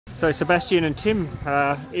So Sebastian and Tim,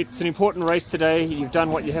 it's an important race today. You've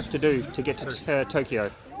done what you have to do to get to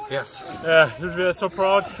Tokyo. Yes. Yeah, we are so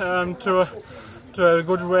proud to have a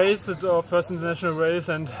good race. It's our first international race,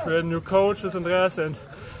 and we had a new coach, Andreas, and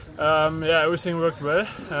yeah, everything worked well.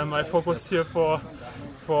 I focused here for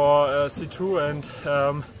C2, and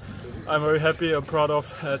I'm very happy and proud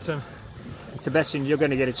of Tim. Sebastian, you're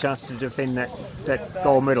going to get a chance to defend that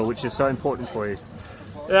gold medal, which is so important for you.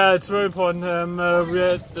 Yeah, it's very important. We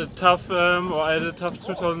had a tough, I had a tough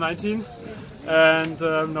 2019, and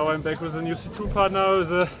now I'm back with a new C2 partner,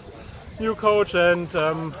 with a new coach, and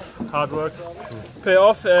hard work pay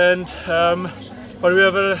off. And but we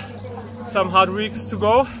have some hard weeks to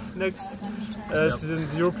go next in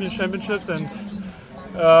the European Championships, and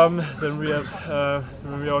then we are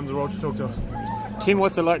on the road to Tokyo. Tim,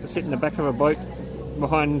 what's it like to sit in the back of a boat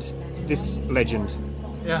behind this legend?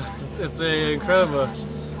 Yeah, it's incredible.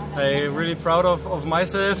 I'm really proud of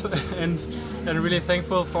myself and really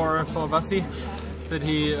thankful for Basti that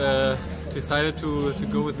he decided to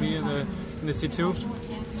go with me in the C2.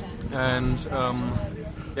 And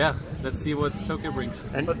yeah, let's see what Tokyo brings.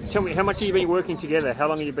 And tell me, how much have you been working together? How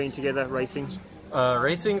long have you been together racing?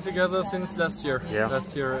 Racing together since last year. Yeah.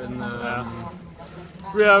 Last year in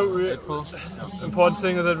April. Important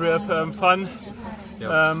thing is that we have fun.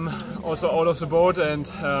 Yep. Also out of the boat, and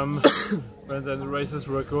when the races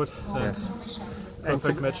were good, and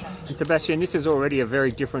perfect match. And Sebastian, this is already a very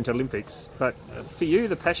different Olympics, but for you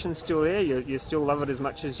the passion's still there? You still love it as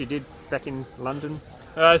much as you did back in London?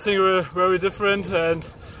 I think we're very different, and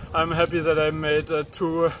I'm happy that I made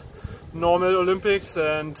 2 normal Olympics,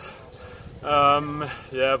 and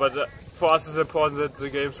yeah, but for us it's important that the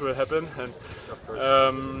games will happen, and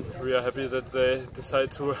we are happy that they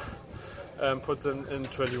decide to put them in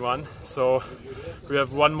 21. So we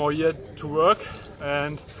have 1 more year to work,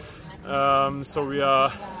 and so we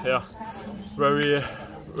are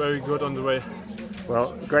very good on the way.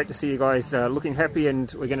 Well, great to see you guys looking happy,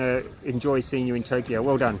 and we're going to enjoy seeing you in Tokyo.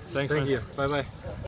 Well done. Thanks. Thank you. Bye bye.